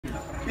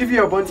If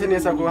you were born 10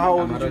 years ago, how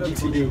old would you be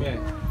today?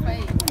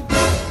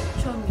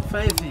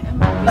 5.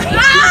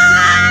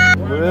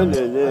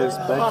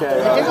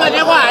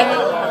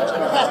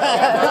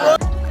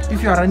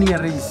 If you are running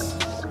a race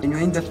and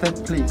you're in the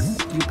 3rd place,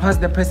 you pass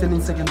the person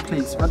in 2nd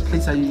place, what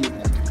place are you in?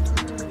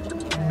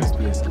 1st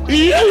place.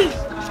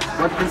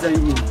 What place are you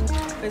in?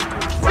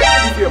 1st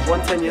place. If you were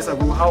born 10 years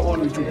ago, how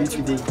old would you be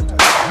today?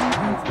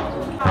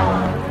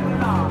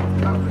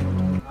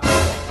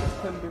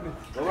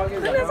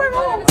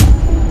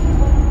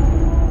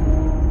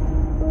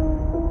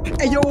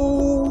 Hey yo,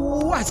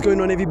 what's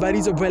going on everybody?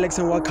 It's your boy Lex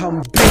and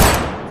welcome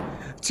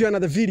back to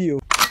another video.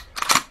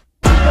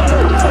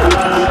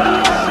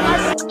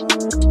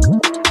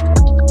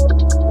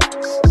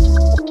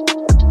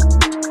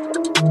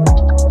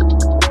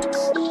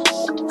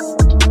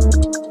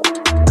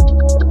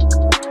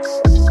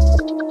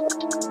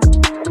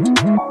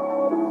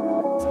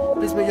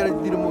 Let's make sure I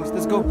do the most.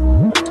 Let's go.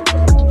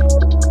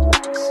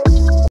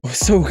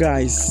 So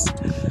guys,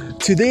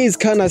 today is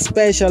kind of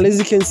special. As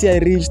you can see, I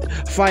reached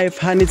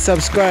 500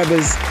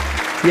 subscribers.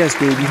 Yes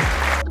baby,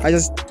 I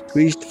just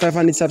reached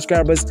 500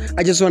 subscribers.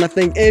 I just want to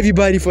thank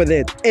everybody for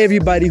that.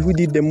 Everybody who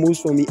did the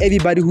most for me,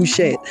 everybody who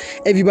shared,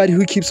 everybody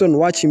who keeps on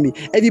watching me,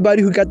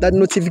 everybody who got that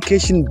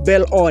notification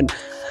bell on.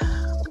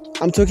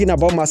 I'm talking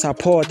about my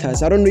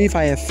supporters. I don't know if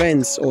I have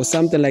fans or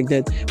something like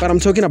that, but I'm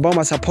talking about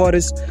my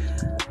supporters.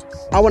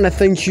 I want to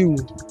thank you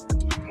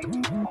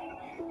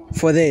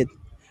for that.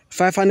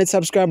 500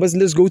 subscribers,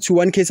 let's go to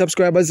 1k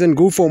subscribers and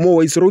go for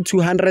more. It's road to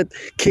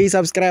 100k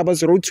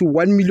subscribers, road to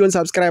 1 million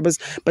subscribers.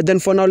 But then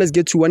for now, let's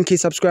get to 1k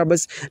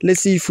subscribers.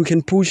 Let's see if we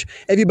can push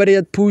everybody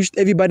that pushed,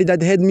 everybody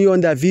that had me on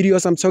their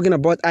videos. I'm talking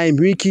about I Am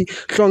Ricky,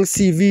 Klong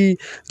CV,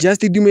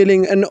 Justy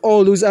Dumeling, and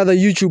all those other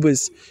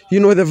YouTubers. You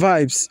know the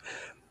vibes.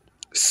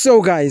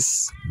 So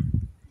guys,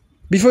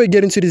 before we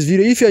get into this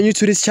video, if you're new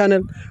to this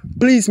channel,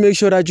 please make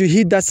sure that you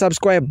hit that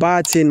subscribe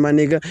button, my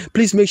nigga.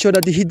 Please make sure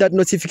that you hit that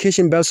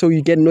notification bell so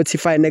you get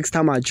notified next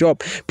time I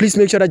drop. Please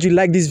make sure that you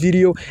like this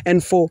video,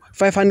 and for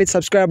 500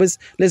 subscribers,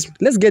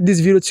 let's get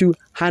this video to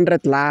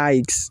 100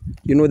 likes.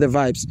 You know the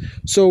vibes.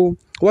 So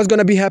what's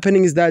gonna be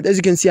happening is that, as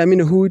you can see, I'm in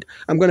the hood.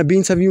 I'm gonna be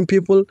interviewing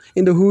people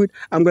in the hood.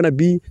 I'm gonna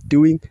be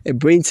doing a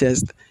brain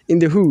test in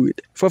the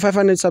hood. For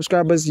 500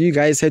 subscribers, you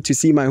guys had to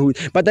see my hood.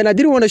 But then I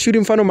didn't want to shoot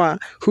in front of my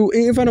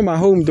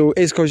home though.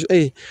 It's cause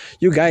hey,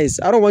 you guys,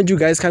 I don't want you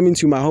guys coming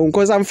to my home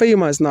because I'm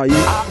famous now.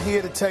 I'm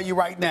here to tell you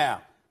right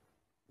now,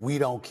 we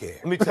don't care.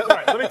 Let me tell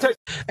you.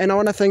 And I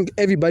want to thank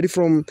everybody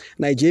from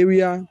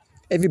Nigeria,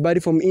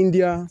 everybody from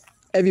India,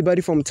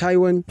 everybody from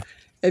Taiwan,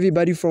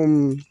 everybody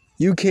from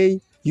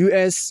UK,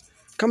 US.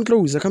 Come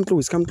closer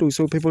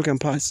so people can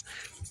pass.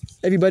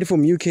 Everybody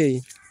from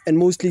UK and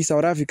mostly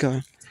South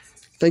Africa.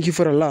 Thank you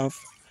for the love.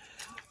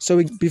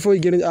 So before we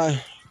get in,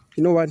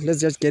 you know what? Let's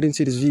just get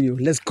into this video.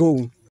 Let's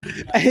go.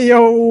 Hey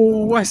yo,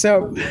 what's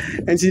up?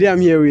 And today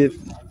I'm here with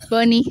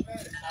Bonnie.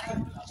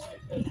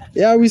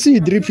 Yeah, we see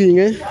you dripping,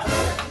 eh?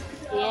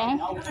 Yeah.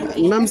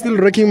 And I'm still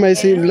rocking my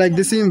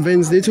the same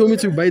Vans. They told me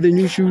to buy the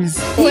new shoes.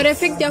 For the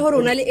fact that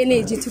you have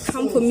energy to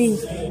come for me,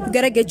 you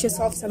gotta get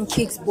yourself some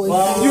kicks, boy.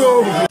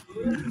 Yo.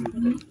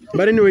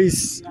 But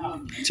anyways,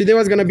 today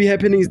what's gonna be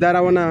happening is that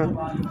I wanna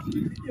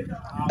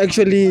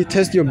actually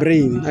test your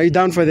brain. Are you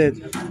down for that?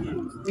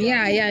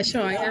 Yeah,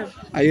 sure, I am.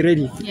 Are you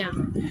ready? Yeah.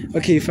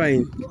 Okay,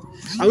 fine.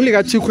 I only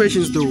got 2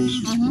 questions though.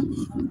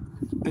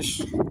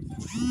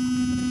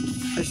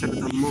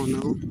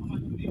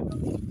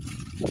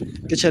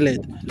 Get your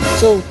lead.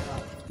 So,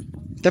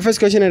 the first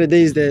question of the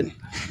day is that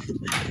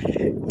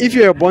if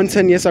you were born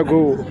 10 years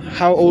ago,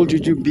 how old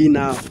would you be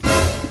now?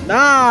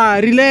 Nah,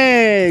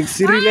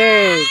 relax.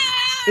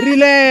 I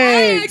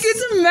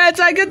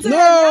get to match.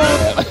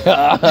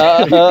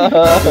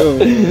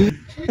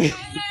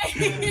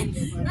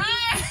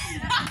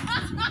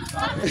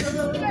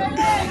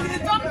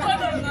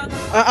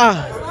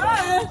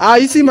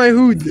 You see my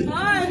hood.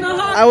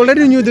 I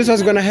already knew this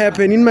was gonna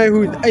happen in my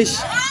hood.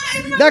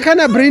 That kind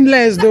of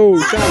brainless though.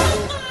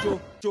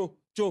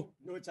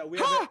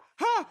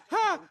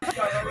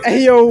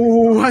 Hey yo,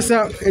 what's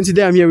up? And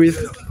today I'm here with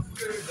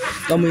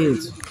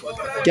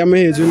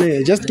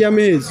just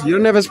Kiameheds. You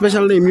don't have a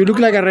special name. You look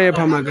like a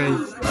rapper, my guy.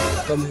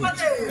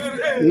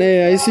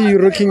 I see you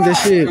rocking the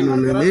shit,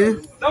 man.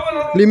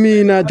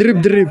 Limina,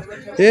 drip.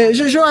 Yeah,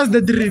 show us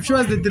the drip.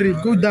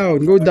 Go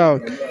down.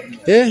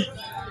 Yeah,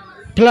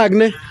 plug,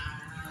 ne?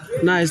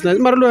 Nice.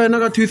 Marlo, I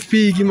got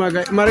toothpick, my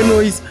guy. Marino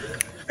is.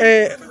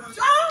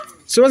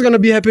 So what's gonna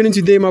be happening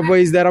today, my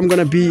boy, is that I'm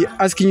gonna be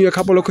asking you a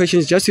couple of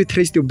questions just to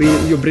trace your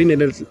brain a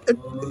little.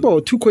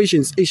 About 2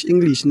 questions ish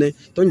English, ne?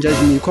 Don't judge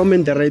me.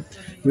 Comment the right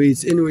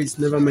ways. Anyways,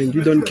 never mind.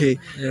 You don't care.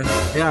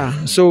 Yeah.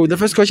 So the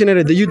first question of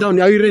the day, you down?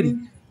 Are you ready?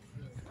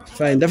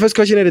 Fine. The first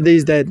question of the day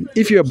is that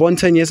if you were born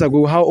 10 years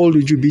ago, how old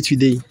would you be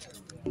today?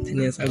 10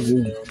 years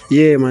ago.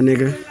 Yeah, my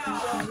nigga.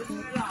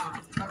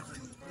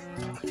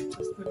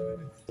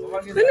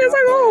 10 years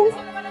ago.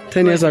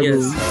 10 years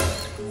ago.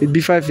 It'd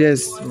be 5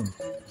 years.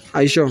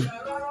 Are you sure?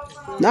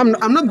 I'm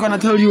not gonna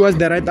tell you what's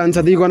the right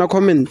answer. You're gonna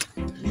comment.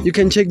 You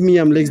can check me.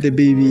 I'm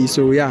LEXTHEBABY.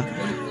 So yeah.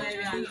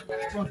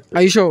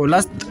 Are you sure?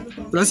 Last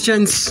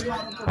chance.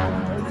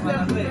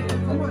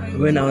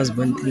 When I was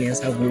born 10 years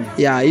ago.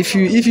 Yeah, if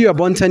you were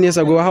born 10 years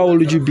ago, how old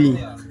would you be?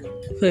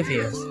 5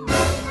 years.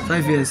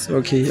 5 years,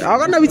 okay. I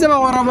gonna be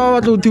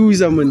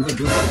someone.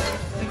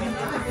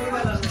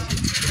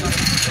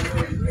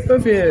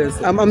 5 years.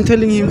 I'm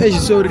telling him, hey,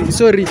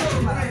 sorry.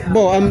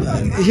 Bo, I'm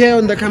here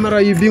on the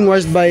camera. You're being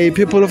watched by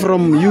people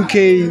from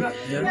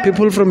UK,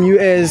 people from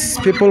US,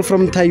 people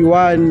from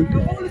Taiwan,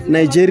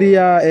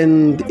 Nigeria,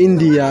 and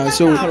India.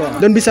 So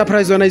don't be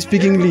surprised when I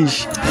speak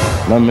English.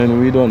 No, man,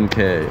 we don't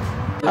care.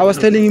 I was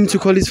telling him to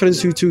call his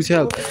friends to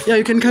help. Yeah,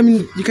 you can come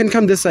in. You can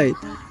come this side.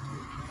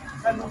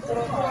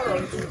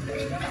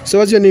 So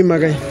what's your name, my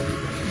guy?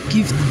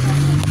 Gift.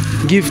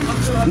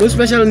 No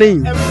special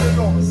name.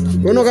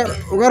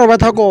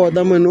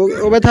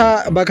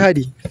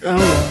 Bakadi.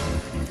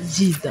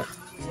 Jita.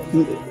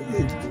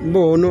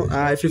 No.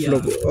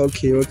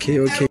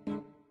 Okay.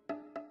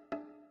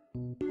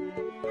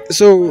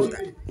 So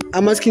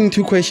I'm asking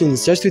 2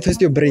 questions just to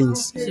test your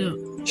brains.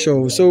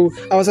 Sure. So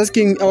I was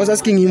asking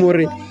him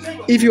already,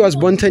 if he was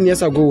born 10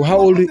 years ago, how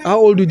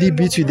old would he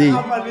be today?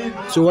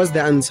 So what's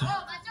the answer?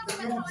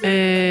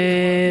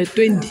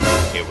 20.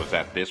 It was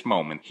at this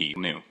moment he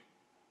knew.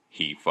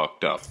 He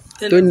fucked up.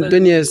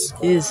 20 years.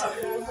 Yes.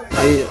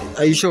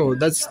 Are you sure?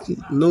 That's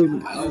no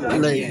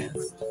like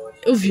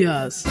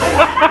Obvious.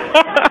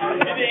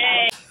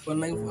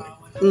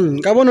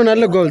 Kabono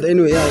na gold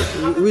anyway.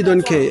 Yeah, we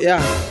don't care.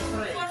 Yeah.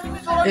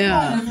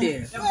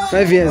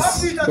 5 years.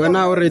 We're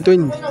now already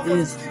 20.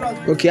 Yes.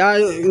 Okay.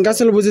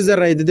 Ngaselo is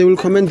right. They will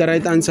comment the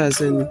right answers,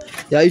 and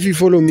yeah, if you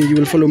follow me, you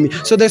will follow me.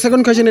 So the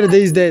second question of the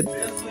day is that,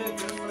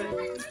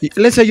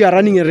 let's say you are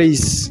running a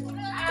race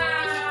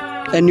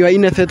and you are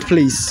in a 3rd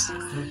place.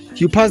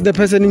 You pass the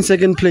person in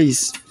 2nd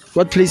place.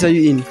 What place are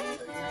you in?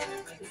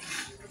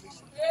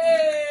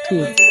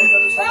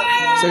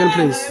 2nd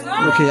place.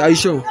 Okay, are you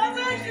sure?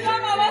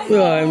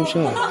 Yeah, I'm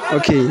sure.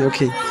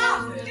 Okay.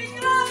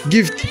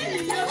 Gift.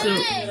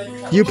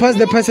 You pass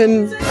the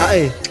person.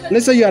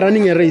 Let's say you are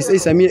running a race.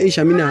 Let's say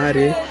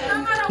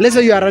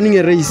you are running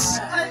a race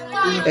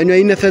and you are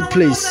in a 3rd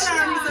place.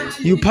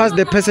 You pass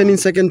the person in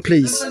 2nd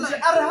place.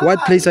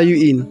 What place are you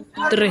in?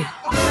 3.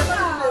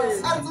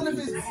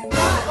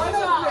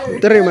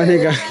 3, my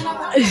nigga.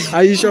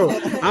 Are you sure?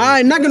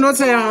 I'm not gonna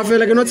say I feel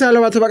like not tell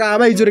what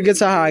about you to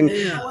get a hang.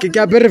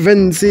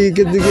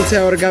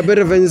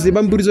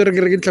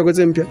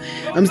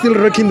 I'm still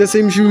rocking the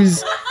same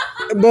shoes.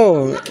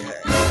 Bo,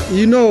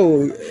 you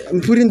know,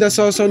 I'm putting the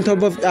sauce on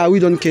top of we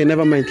don't care,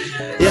 never mind.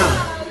 Yeah.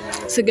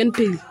 2nd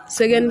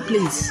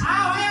place.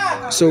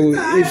 So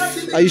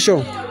are you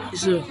sure?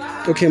 Sure.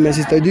 Okay, my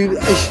sister,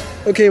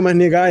 okay, my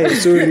nigga,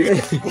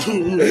 sorry.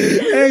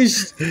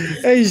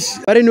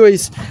 But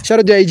anyways, shout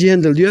out to your IG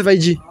handle. Do you have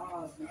IG?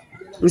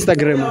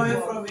 Instagram?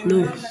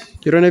 No.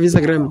 You don't have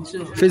Instagram?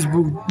 Sure.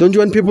 Facebook? Don't you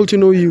want people to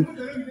know you?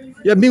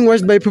 You're being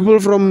watched by people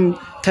from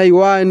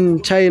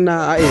Taiwan,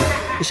 China,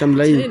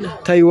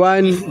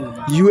 Taiwan,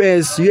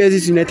 US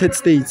is United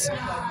States,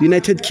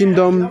 United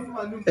Kingdom,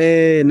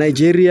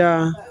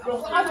 Nigeria,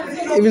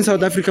 even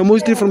South Africa,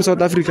 mostly from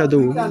South Africa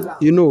though,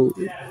 you know.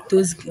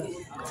 Doski.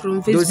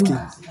 From Facebook.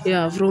 Doski.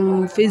 Yeah,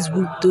 from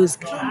Facebook,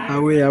 Doski.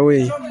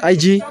 Away.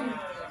 IG?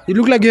 You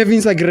look like you have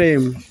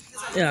Instagram.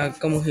 Yeah,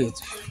 come ahead.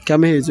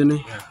 You know?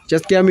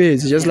 Just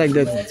just like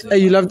that. Hey,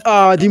 you love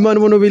the man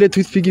wanna be a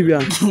toothpicky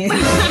bear.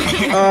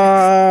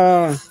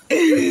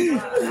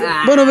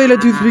 Wanna be a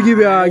toothpicky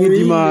bear,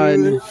 the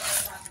man.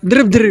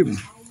 Drip.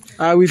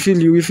 We feel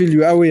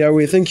you.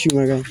 Away. Thank you,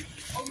 my guy.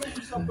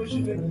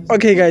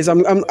 Okay, guys,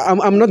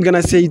 I'm not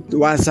gonna say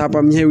what's up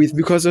I'm here with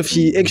because of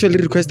she actually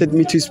requested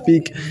me to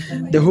speak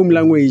the home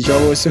language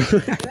also.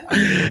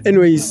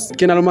 Anyways,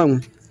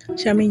 kenalomang.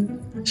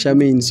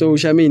 Shamin. So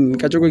Shamin,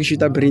 ka tshoko ke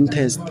shoot a brain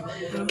test.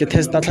 Ke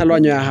testa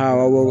tlhaloanyo ya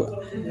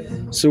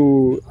gago.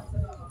 So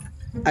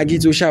a ke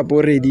tso sharp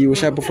already, o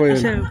sharp for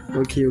you.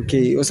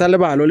 Okay. O sa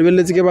lebalo le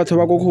beletse ke batho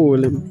ba go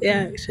khole.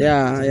 Yeah.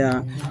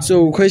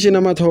 So question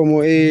number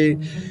 2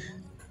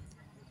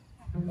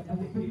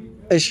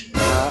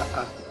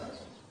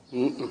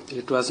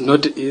 it was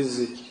not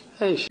easy.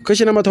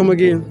 Question number 2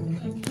 again.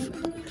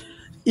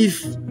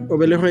 If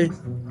obelegwe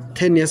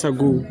 10 years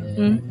ago,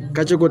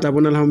 ka tshoko tla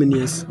bona how many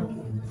years?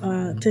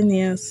 10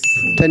 years.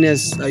 10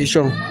 years, are you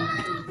sure?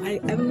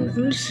 I'm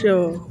not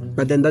sure.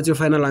 But then that's your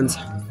final answer.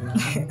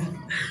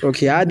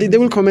 Okay, they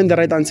will comment the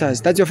right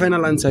answers. That's your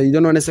final answer. You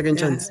don't want a second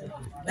chance.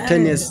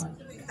 10 years.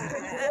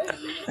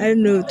 I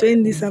don't know,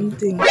 20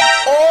 something.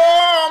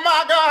 Oh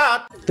my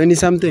God! 20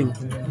 something.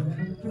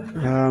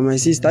 My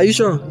sister, are you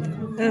sure?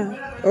 Yeah.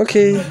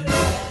 Okay,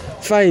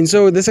 fine.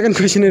 So the second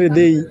question of the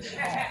day,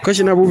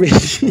 question Abu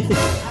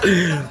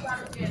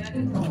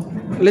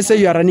let's say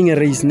you are running a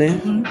race, ne?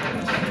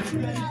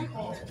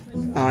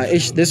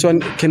 This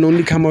one can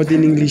only come out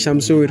in English,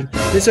 I'm sorry.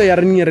 Let's say you are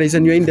running a race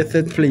and you're in the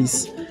 3rd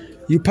place.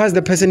 You pass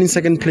the person in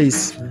 2nd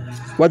place.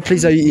 What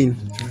place are you in?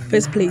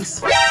 1st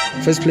place.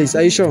 1st place,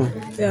 are you sure?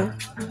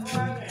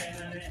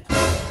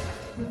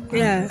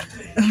 Yeah,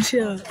 I'm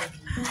sure.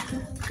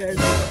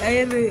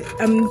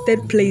 I'm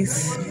third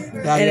place.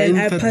 Yeah, you're And in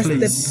I third passed place.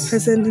 the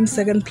person in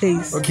second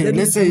place. Okay, That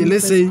let's means I'm in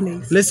say,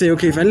 first place.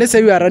 okay, fine. Let's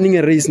say we are running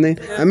a race, ne?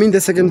 I'm in the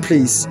second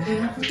place.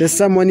 There's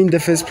someone in the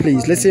first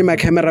place. Let's say my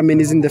cameraman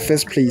is in the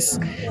first place,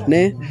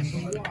 ne?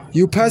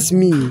 You pass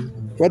me.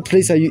 What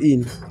place are you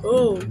in?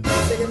 Oh,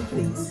 second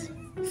place.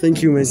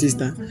 Thank you, my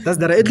sister. That's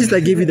the right. At least I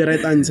gave you the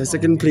right answer.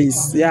 Second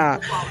place. Yeah.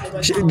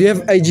 Do you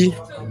have IG?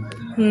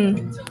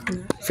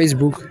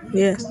 Facebook.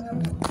 Yes.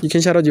 You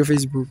can shout out your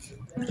Facebook.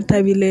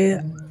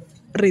 Tabile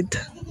Rit.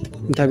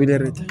 Ntabile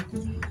Rete.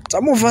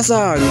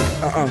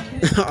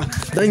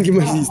 Thank you,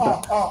 my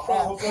sister.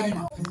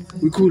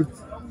 We cool.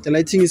 The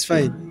lighting is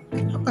fine.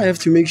 I have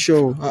to make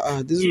sure.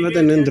 This is not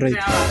an Android.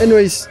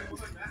 Anyways,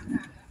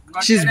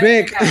 she's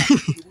back.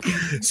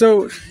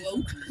 So,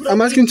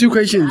 I'm asking 2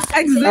 questions.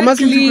 Exactly. I'm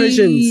asking 2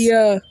 questions.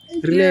 Yeah.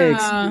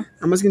 Relax. Yeah.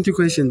 I'm asking 2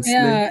 questions.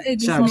 Yeah, Then,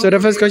 it sharp. is So the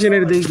first question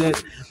is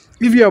that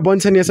if you were born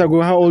 10 years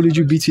ago, how old would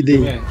you be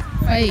today?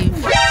 5.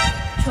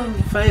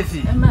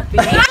 5.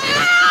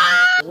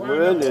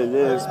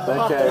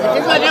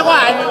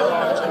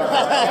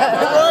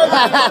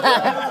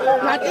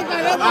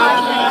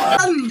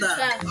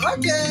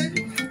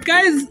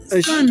 Guys,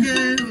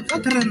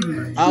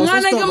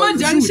 ngwana ke mo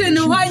junction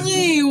wa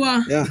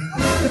nyiwa. Yeah.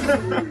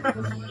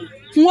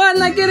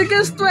 Ngwana ke re ke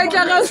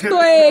stweka ga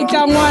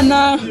stweka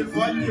ngwana.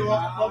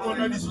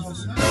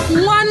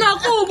 Ngwana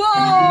ko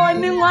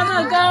bone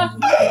ngwana ka.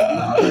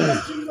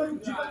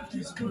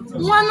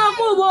 Ngwana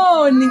ko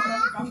bone.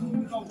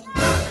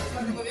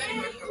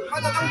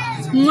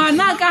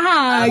 Ngwana ka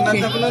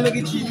hake.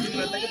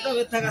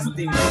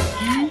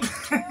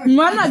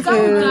 Ngwana ka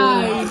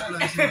kae?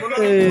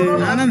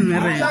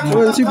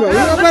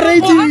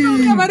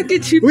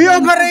 We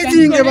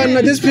operating,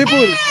 these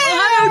people.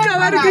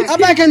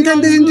 I can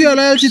turn this into your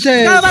loyalty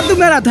test.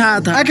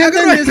 I can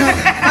turn this.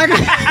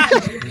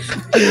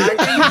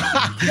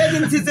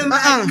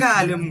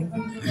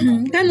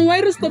 Then why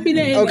you stop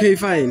it? Okay,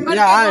 fine.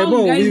 Yeah,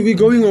 we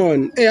going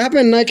on. Hey,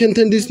 happen I can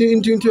turn this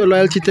into your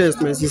loyalty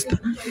test, my sister.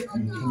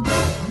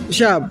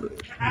 Sharp.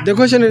 The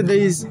question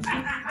is,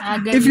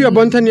 if you were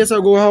born 10 years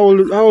ago, how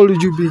old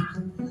would you be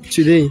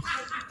today?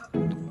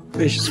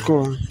 Fish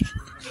score.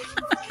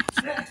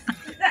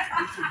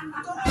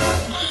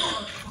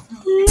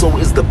 So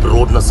is the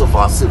broadness of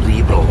our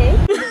cerebral.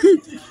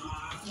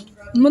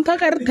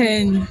 Mutakar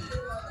 10.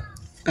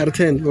 Are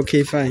 10.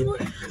 Okay, fine.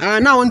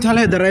 Now I want to tell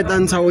her the right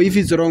answer, or if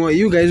it's wrong, or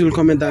you guys will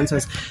comment the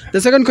answers. The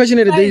second question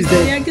of the day is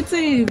that. Yeah, I could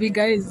say big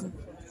guys.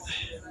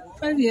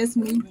 5 years,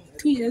 me.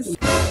 2 years.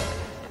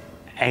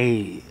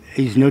 Hey,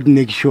 he's not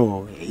make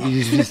sure.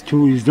 He's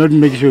not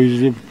make sure.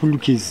 He's a full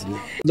kiss.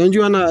 Don't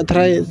you wanna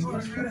try it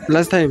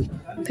last time?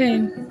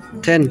 10.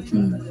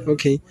 10.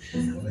 Okay.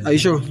 Are you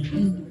sure?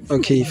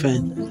 Okay,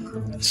 fine.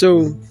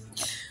 So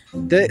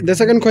the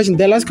second question,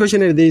 the last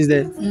question of the day is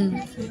that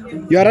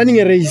you are running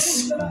a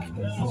race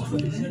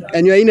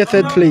and you are in a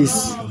third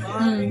place.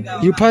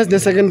 You pass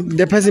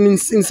the person in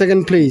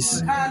second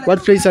place.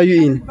 What place are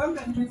you in?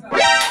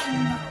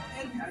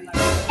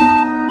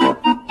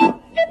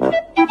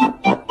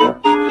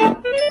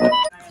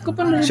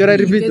 Should I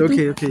repeat?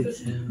 Okay.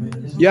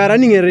 You are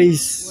running a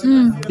race.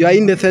 You are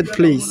in the third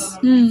place.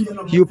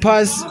 You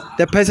pass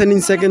the person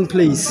in second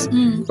place.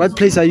 What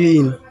place are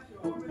you in?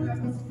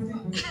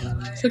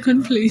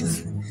 Second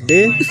place.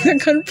 Eh?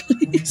 Second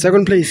place.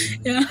 Second place?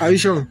 Yeah. Are you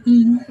sure?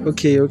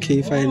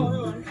 Okay, fine.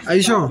 Are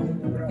you sure?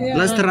 Yeah.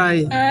 Let's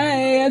try.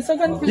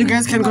 Second place. You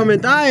guys can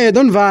comment.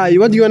 Don't vie.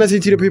 What do you want to say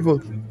to the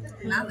people?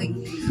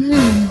 Nothing.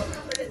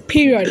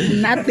 Period.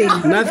 Nothing.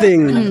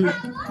 Nothing.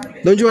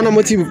 Don't you wanna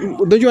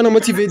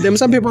motivate them?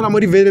 Some people are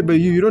motivated by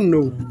you. You don't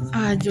know.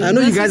 I know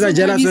you guys are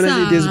jealous when I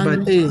say this,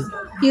 but hey.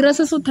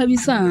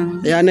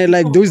 Yeah, and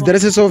like those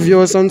dresses of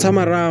yours on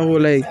Samara,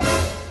 like.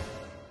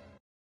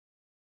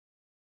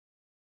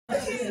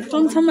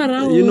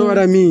 You know what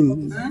I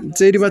mean?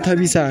 Say about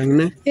Tabisang,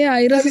 ne? Yeah,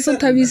 irasa so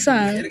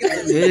Tabisang.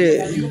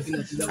 Yeah.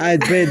 I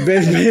bet.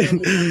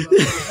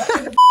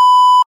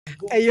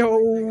 Hey yo,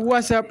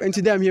 what's up? And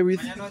today I'm here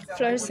with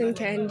Flowers and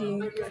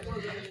candy.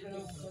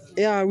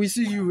 Yeah, we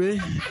see you, eh?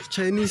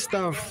 Chinese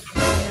stuff.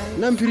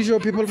 And I'm pretty sure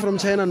people from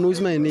China knows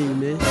my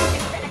name, eh?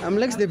 I'm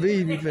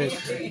LEXTHEBABY, but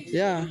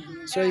yeah.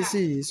 So I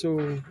see. So,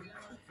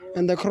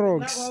 and the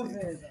Crocs.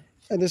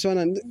 And this one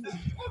and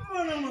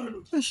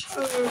This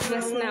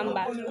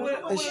number.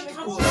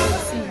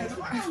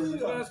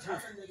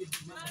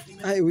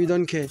 we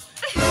don't care.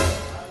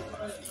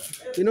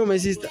 You know my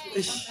sister.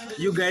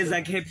 You guys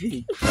are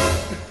happy.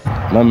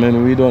 No,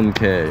 man, we don't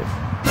care.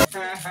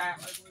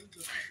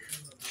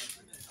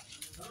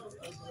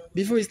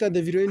 Before we start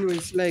the video,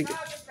 anyways, like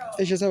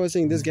as I was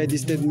saying, this guy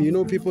disturbed me. You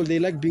know, people they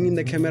like being in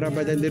the camera,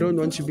 but then they don't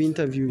want to be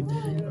interviewed.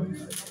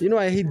 You know,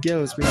 I hate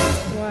girls, man.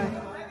 Why?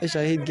 I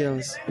hate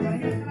girls.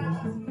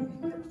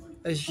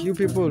 You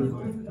people,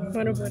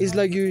 What about It's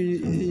like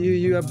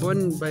you are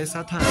born by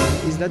Satan.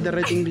 Is that the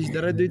right English?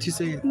 The right way to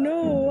say it?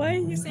 No, why are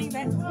you saying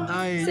that?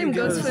 Aye, Same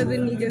goes niggas. for the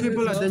niggas.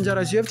 People are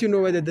dangerous. You have to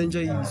know where the danger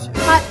is.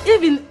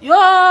 Even you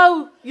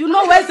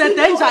know where the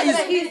danger is.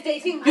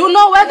 You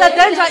know where the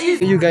danger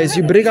is. You guys,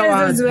 you break our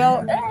hearts. As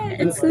well.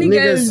 It's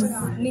niggas.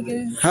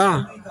 Niggas.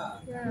 Huh?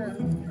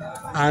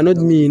 Not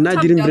me. Nah, I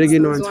didn't break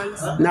anyone's.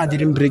 Nah, I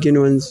didn't break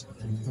anyone's.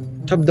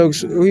 Top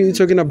dogs. Who are you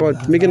talking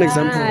about? Make an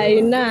example.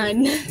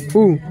 None.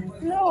 Who?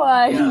 No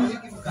one.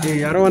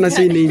 Hey, I don't want to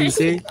say names,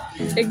 eh?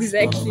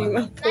 Exactly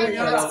my point.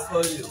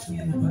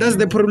 That's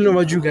the problem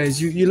about you guys.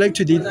 You like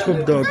to date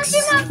top dogs.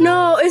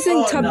 No,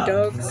 isn't top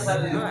dogs.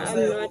 I'm not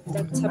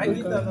that type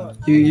of girl.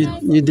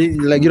 You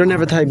date, like, you don't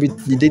have a type.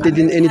 You dated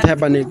in any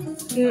type of name.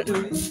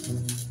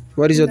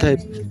 What is your type?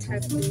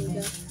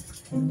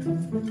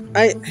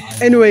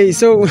 Anyway,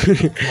 so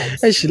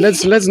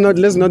let's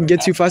not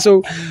get too far.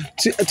 So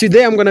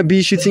today I'm gonna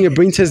be shooting a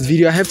brain test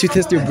video. I have to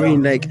test your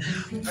brain. Like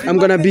I'm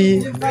gonna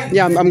be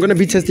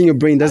testing your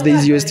brain. That's the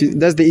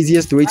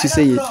easiest way to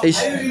say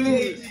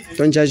it.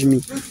 Don't judge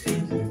me.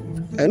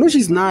 I know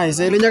she's nice.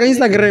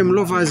 Instagram,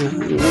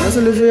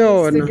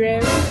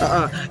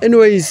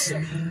 anyways,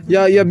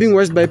 you're being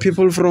watched by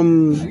people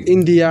from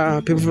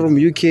India, people from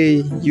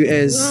UK,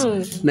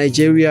 US,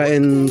 Nigeria,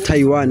 and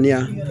Taiwan.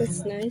 Yeah,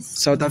 that's nice.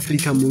 South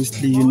Africa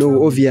mostly, you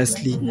know,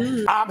 obviously.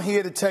 I'm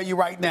here to tell you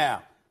right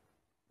now,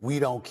 we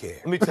don't care.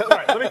 Let me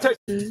tell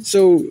you.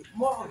 So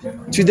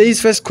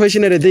today's first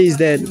question of the day is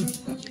that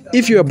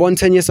if you were born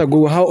 10 years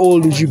ago, how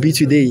old would you be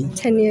today?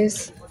 10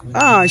 years.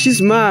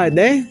 She's mad,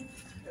 eh?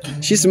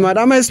 She's mad.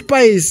 I'm a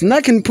spice. And I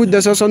can put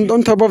the sauce on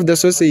top of the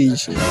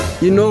sausage.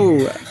 You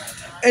know.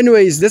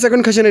 Anyways, the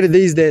second question of the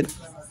day is that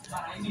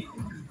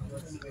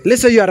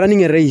let's say you are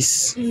running a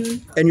race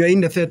and you are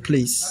in the third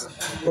place.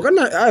 Okay,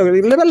 no. I'm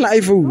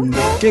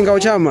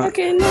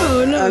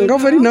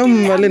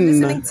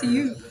listening to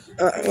you.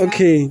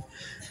 Okay.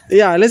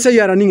 Yeah, let's say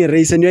you are running a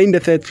race and you are in the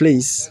third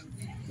place.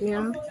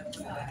 Yeah.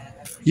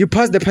 You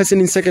pass the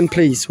person in second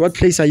place. What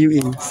place are you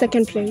in?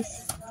 Second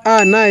place.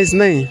 Nice.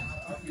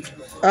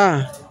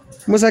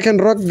 Most I can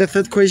rock the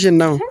third question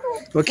now.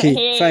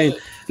 Okay, fine.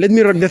 Let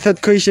me rock the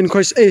third question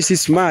because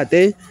she's smart,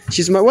 eh?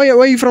 She's smart. Where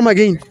are you from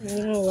again?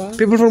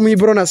 People from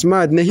Hebron are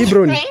smart.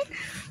 Hebron.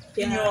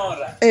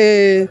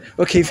 Yeah.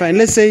 Okay, fine.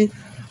 Let's say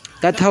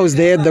that house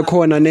there at the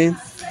corner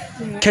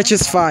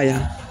catches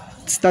fire.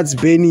 It starts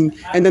burning.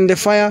 And then the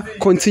fire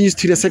continues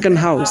to the second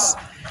house.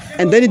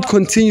 And then it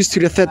continues to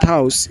the third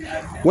house.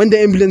 When the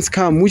ambulance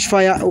comes, which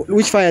fire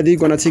are they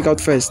going to take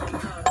out first?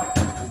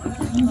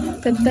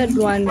 The third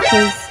one,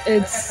 because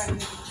it's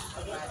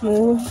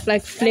more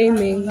like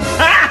flaming.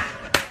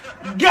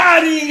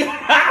 Got him!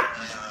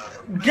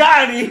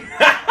 Got him!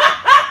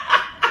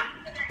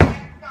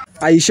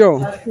 Are you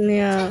sure?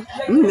 Yeah.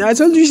 I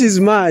told you she's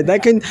mad.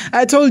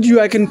 I told you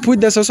I can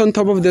put the sauce on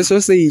top of the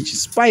sausage.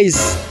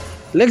 Spice.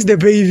 Lex the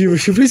baby.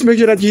 Please make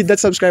sure that you hit that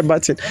subscribe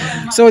button.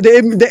 So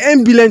the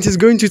ambulance is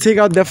going to take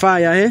out the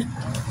fire, eh?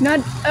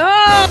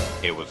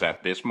 It was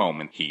at this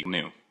moment he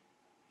knew.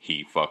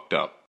 He fucked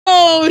up.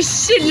 Oh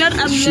shit, not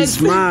ambulance. She's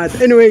smart.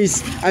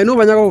 Anyways, I know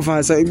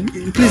Banyaga, so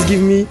please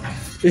give me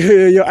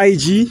your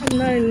IG. I'm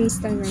not on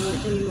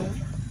Instagram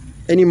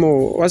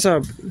anymore. What's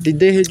up? Did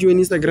they hate you on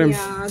Instagram?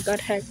 Yeah, I got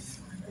hacked.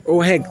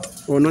 Oh, hacked.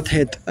 Or not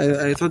hacked.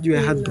 I thought you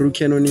were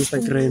heartbroken on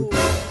Instagram.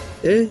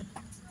 Eh?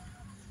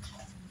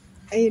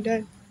 Are you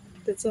done?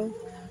 That's all.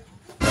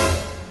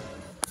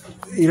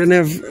 You don't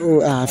have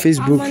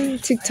Facebook? I'm on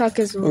TikTok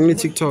as well. Only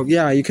TikTok.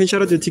 Yeah, you can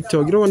shout out your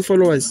TikTok. You don't want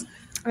followers?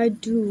 I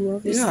do,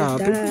 obviously. Yeah,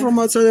 people from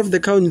outside of the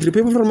country,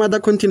 people from other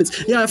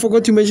continents. Yeah, I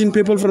forgot to mention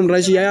people from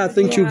Russia. Yeah,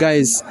 thank you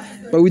guys.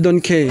 But we don't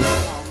care.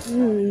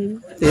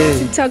 Yeah.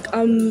 TikTok,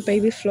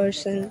 Baby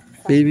Florison.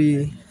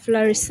 Baby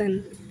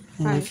Florison.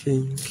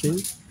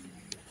 Okay.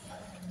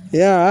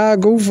 Yeah,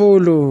 go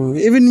follow.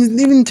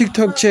 Even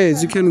TikTok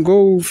chairs, you can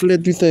go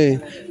flirt with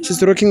her.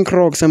 She's rocking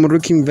Crocs, I'm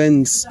rocking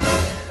Vans.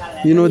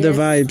 You know the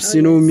vibes,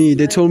 you know me.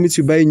 They told me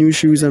to buy new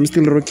shoes, I'm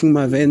still rocking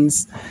my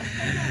Vans.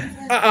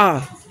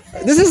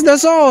 This is the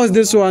sauce,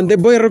 this one. The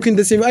boy rocking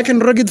the same. I can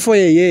rock it for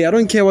you, yeah. I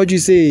don't care what you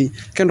say.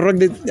 Can rock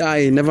the...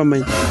 never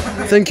mind.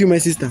 Thank you, my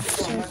sister.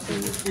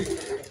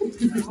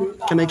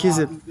 Can I kiss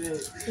it?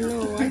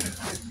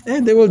 No.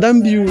 They will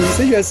dump you.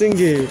 Say you are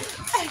single.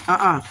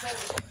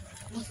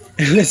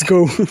 Let's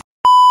go.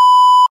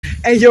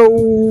 Hey, yo,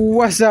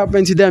 what's up?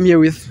 And today I'm here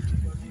with...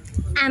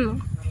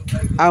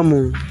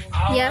 Amo.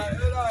 Yeah.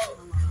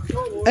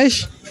 I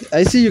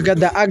see you got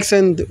the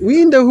accent.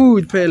 We in the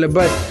hood, Pele,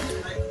 but...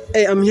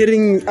 Hey, I'm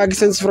hearing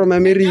accents from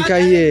America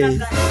here.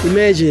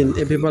 Imagine,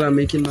 people are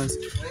making us.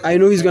 I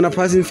know he's gonna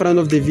pass in front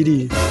of the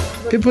video.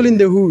 People in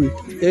the hood,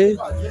 eh?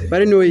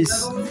 But anyways,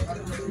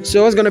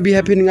 so what's gonna be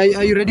happening?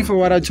 Are you ready for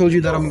what I told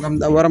you that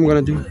what I'm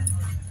gonna do?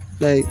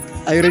 Like,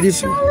 are you ready?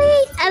 Actually,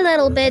 a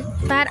little bit,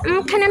 but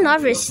I'm kind of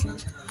nervous.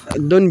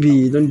 Don't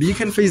be. You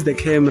can face the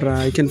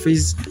camera. You can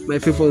face my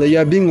people. You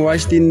are being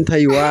watched in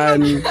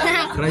Taiwan,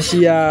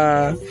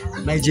 Russia,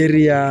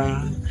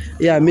 Nigeria.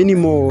 Yeah, many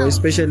more,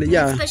 especially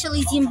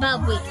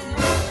Zimbabwe.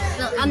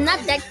 No, I'm not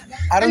that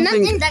I'm not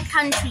in that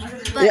country.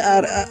 But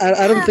Yeah,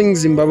 I don't think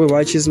Zimbabwe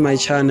watches my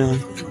channel.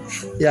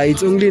 Yeah,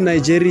 it's only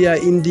Nigeria,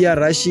 India,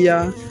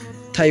 Russia,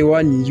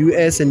 Taiwan,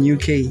 US, and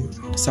UK.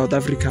 South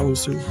Africa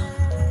also.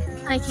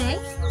 okay.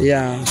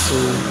 Yeah, so.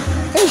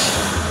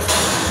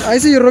 I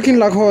see you're rocking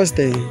Lacoste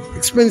there.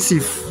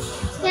 Expensive.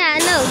 Yeah, I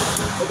know.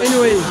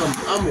 Anyway,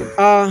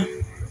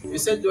 You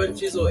said you want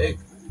cheese or egg?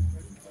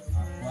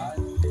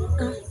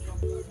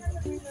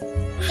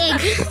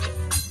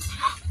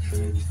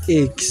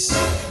 Egg.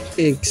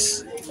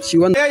 eggs. She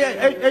wants.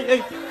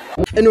 Hey.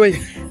 Anyway.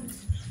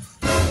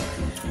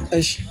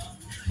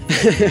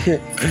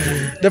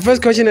 The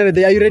first question of the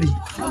day, are you ready?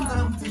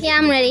 Yeah,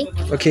 I'm ready.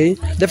 Okay.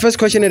 The first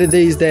question of the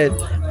day is that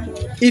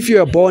if you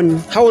are born,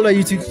 how old are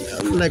you?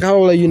 How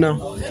old are you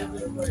now?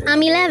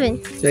 I'm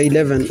 11. You're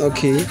 11.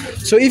 Okay.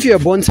 So if you were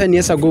born 10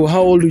 years ago,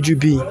 how old would you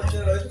be?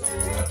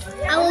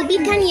 I will be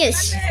 10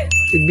 years.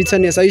 It'd be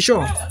 10 years. Are you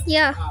sure?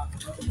 Yeah.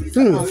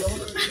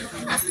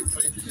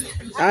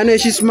 I know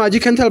she's smart. You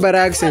can tell by the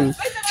accent.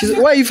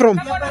 Where are you from?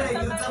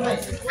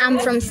 I'm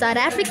from South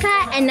Africa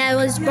and I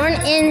was born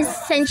in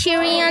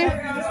Centurion,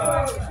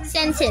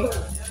 Sentin.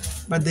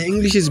 But the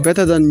English is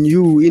better than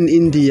you in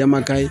India,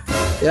 my guy.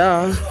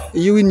 Yeah,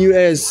 you in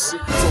US. So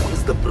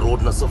is the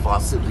broadness of our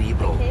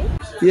cerebral.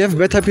 You have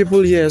better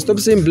people here. Stop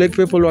saying black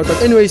people. But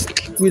anyways,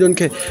 we don't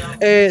care.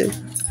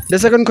 The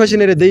second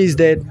question of the day is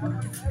that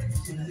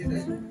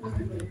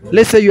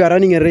let's say you are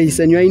running a race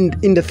and you are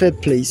in the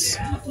third place.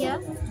 Yeah.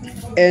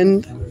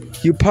 And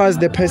you pass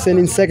the person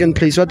in second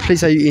place. What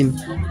place are you in?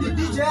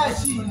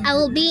 I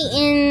will be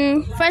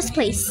in first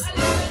place.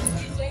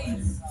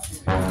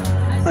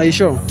 Are you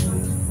sure?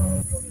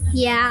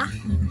 Yeah.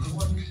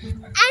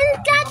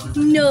 And that,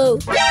 no.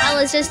 I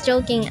was just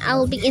joking. I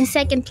will be in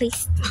second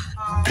place.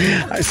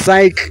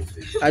 Psych.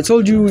 I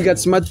told you we got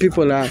smart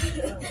people.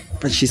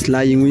 But she's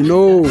lying. We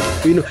know.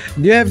 Do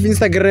you have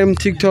Instagram,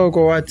 TikTok,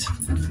 or what?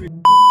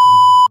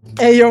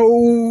 Hey, yo,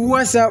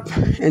 what's up?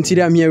 And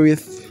today I'm here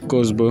with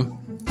Cosmo.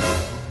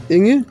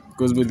 Inge?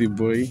 Cosmo the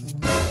boy.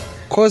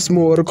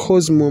 Cosmo or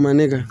Cosmo, my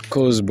nigga?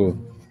 Cosmo.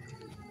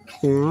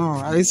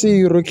 Oh, I see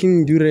you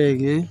rocking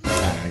durag, eh?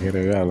 I get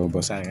a real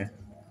boss,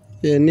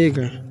 Yeah,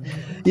 nigga.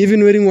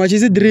 Even wearing watch.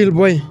 Is it drill,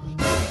 boy?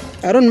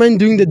 I don't mind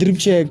doing the drip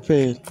check,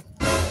 pal.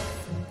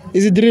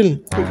 Is it drill?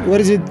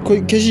 What is it?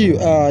 Cashew?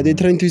 They're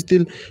trying to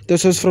steal the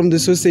sauce from the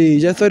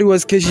sausage. I thought it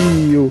was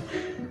cashew.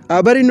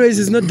 But anyways,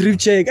 it's not drip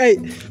check. Hey.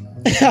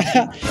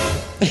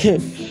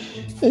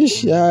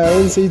 I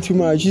won't say too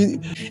much.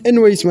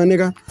 Anyways, my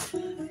nigga,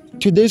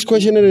 today's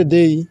question of the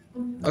day.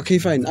 Okay,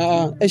 fine.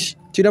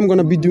 Today I'm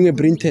gonna be doing a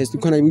brain test.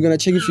 We're gonna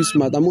check if you're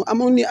smart.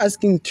 I'm only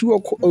asking 2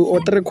 or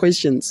 3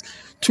 questions.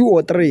 2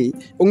 or 3.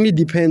 Only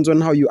depends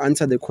on how you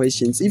answer the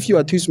questions. If you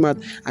are too smart,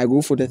 I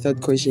go for the third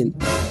question.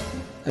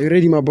 Are you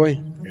ready, my boy?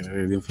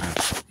 Ready.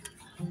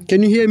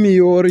 Can you hear me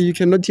or you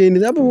cannot hear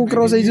me?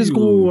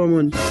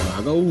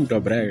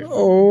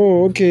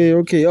 Oh,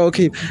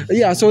 okay.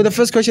 Yeah, so the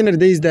first question of the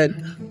day is that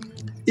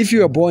if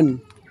you were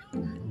born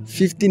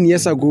 15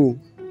 years ago,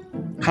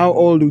 how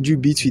old would you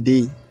be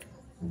today?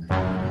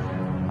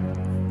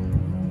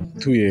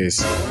 2 years.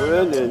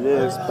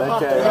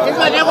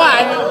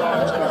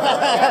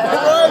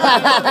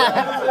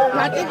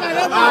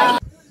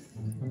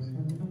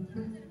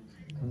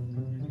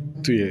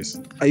 2 years.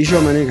 Are you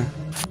sure, my nigga?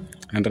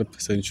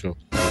 100% sure.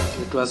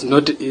 It was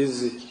not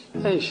easy.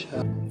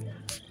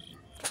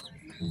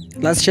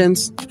 Last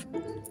chance.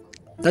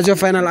 That's your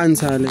final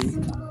answer.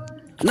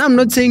 No, I'm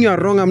not saying you are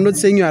wrong. I'm not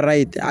saying you are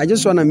right. I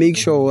just want to make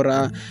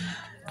sure.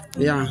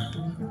 Yeah.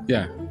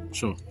 Yeah,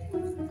 sure.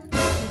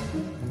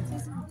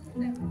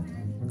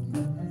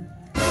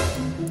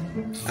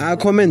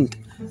 Comment.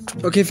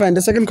 Okay, fine.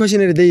 The second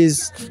question of the day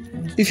is,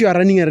 if you are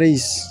running a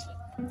race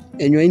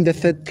and you're in the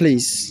third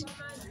place,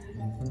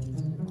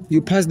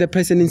 you pass the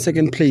person in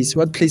second place,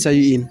 what place are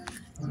you in?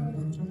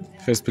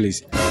 First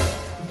place.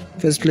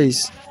 First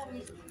place.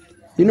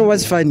 You know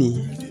what's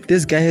funny?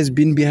 This guy has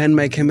been behind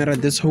my camera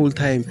this whole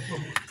time.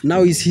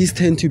 Now it's his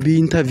turn to be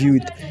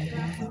interviewed.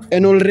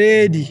 And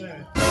already,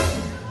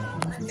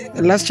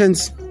 last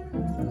chance.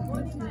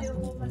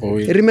 Oh,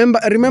 yeah.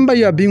 Remember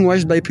you are being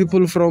watched by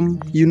people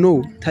from,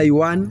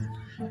 Taiwan.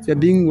 You are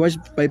being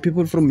watched by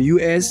people from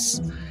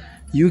US,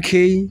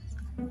 UK,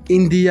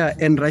 India,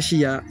 and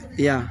Russia.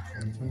 Yeah.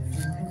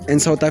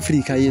 And South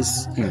Africa,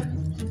 yes.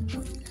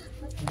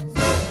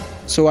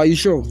 So are you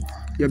sure?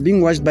 You're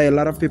being watched by a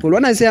lot of people.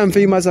 When I say I'm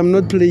famous, I'm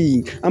not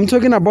playing. I'm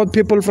talking about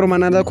people from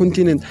another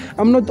continent.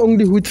 I'm not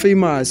only hood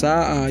famous.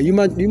 You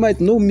might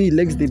know me,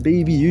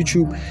 LEXTHEBABY,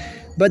 YouTube.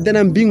 But then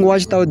I'm being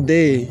watched out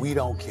there. We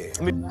don't care.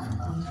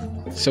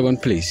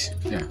 Second place.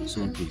 Yeah,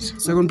 second place.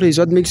 Second place.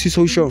 What makes you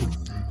so sure?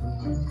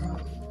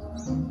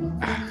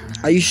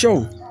 Are you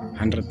sure?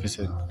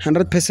 100%.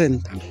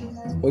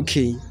 100%.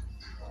 Okay.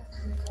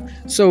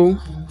 So,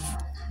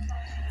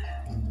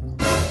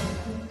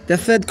 the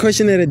third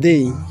question of the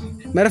day.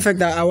 Matter of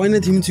fact, I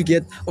wanted him to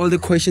get all the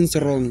questions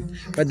wrong,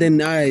 but then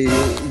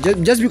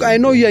just because I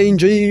know you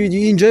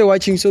enjoy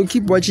watching, so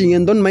keep watching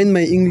and don't mind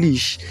my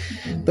English.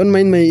 Don't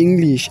mind my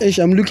English.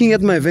 I'm looking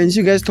at my Vans.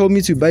 You guys told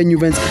me to buy new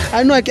Vans.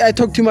 I know I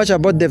talk too much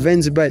about the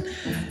Vans, but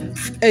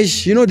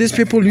you know, these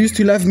people used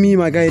to love me,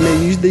 my guy.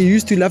 They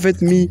used to laugh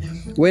at me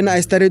when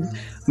I started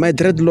my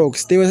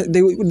dreadlocks.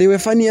 They were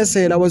funny as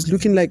hell. I was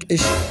looking like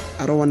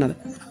I don't wanna.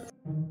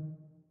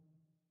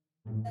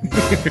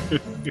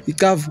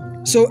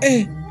 So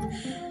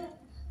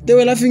they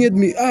were laughing at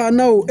me.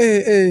 Now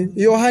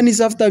your hand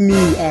is after me.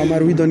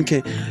 But we don't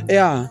care.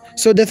 Yeah.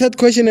 So the third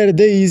question of the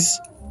day is,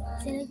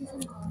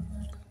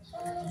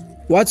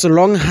 what's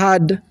long,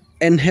 hard,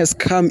 and has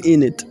come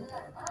in it?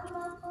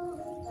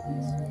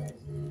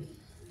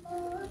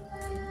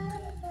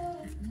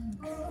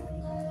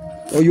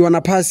 Or you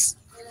wanna pass?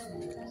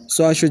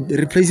 So I should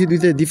replace it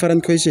with a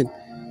different question.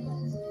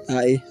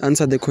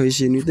 Answer the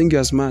question. You think you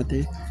are smart,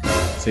 eh?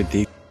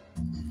 Say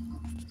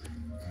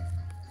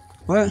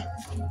what?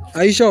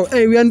 Are you sure?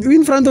 Hey, we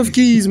in front of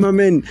keys, my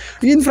man.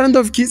 We in front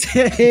of keys.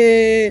 We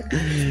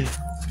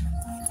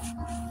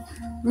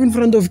in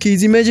front of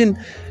keys. Imagine.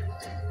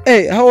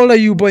 Hey, how old are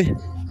you, boy?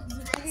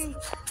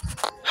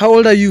 How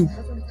old are you?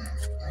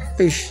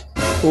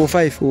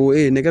 5.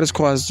 Negative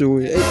scores.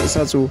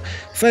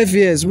 5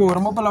 years. More.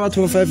 I'm about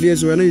 5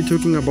 years. I know you're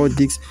talking about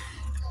dicks.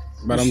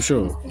 But I'm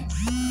sure.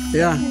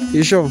 Yeah,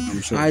 you sure?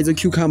 I'm sure. It's a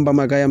cucumber,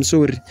 my guy. I'm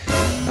sorry.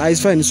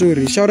 It's fine.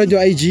 Sorry. Shout out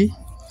your IG.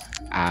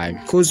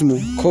 Cosmo.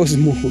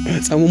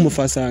 Samu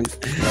Mufasang.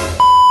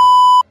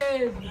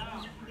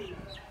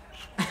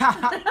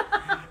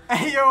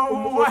 Hey yo,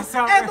 what's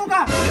up?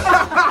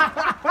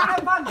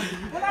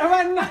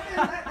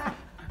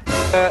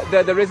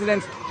 The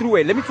residents through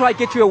it. Let me try to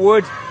get you a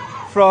word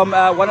from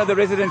one of the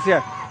residents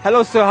here.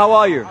 Hello, sir. How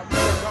are you?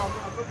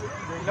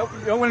 You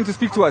don't want to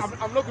speak to us.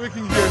 I'm not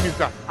working here,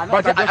 mister.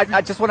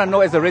 I just want to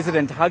know, as a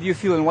resident, how do you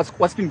feel and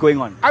what's been going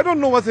on? I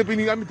don't know what's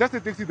happening. I'm just a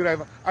taxi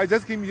driver. I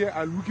just came here.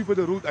 I'm looking for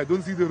the road. I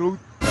don't see the road.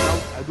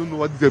 Now, I don't know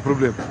what is the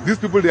problem. These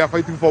people, they are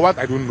fighting for what?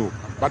 I don't know.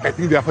 But I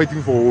think they are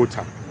fighting for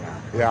water.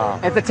 Yeah.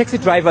 As a taxi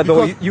driver,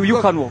 though, you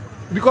can't walk.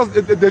 Because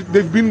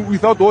they've been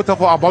without water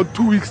for about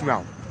 2 weeks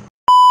now.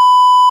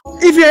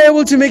 If you're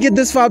able to make it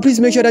this far, please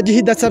make sure that you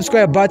hit that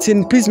subscribe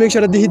button. Please make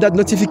sure that you hit that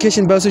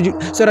notification bell so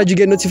that you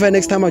get notified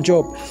next time I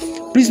drop.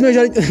 Please make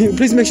sure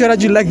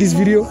that you like this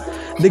video.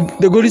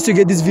 The goal is to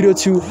get this video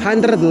to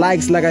 100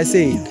 likes, like I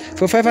said,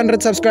 for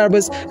 500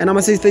 subscribers, and I'm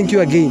gonna say thank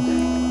you again.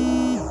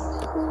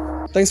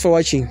 Thanks for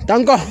watching.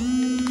 Danko.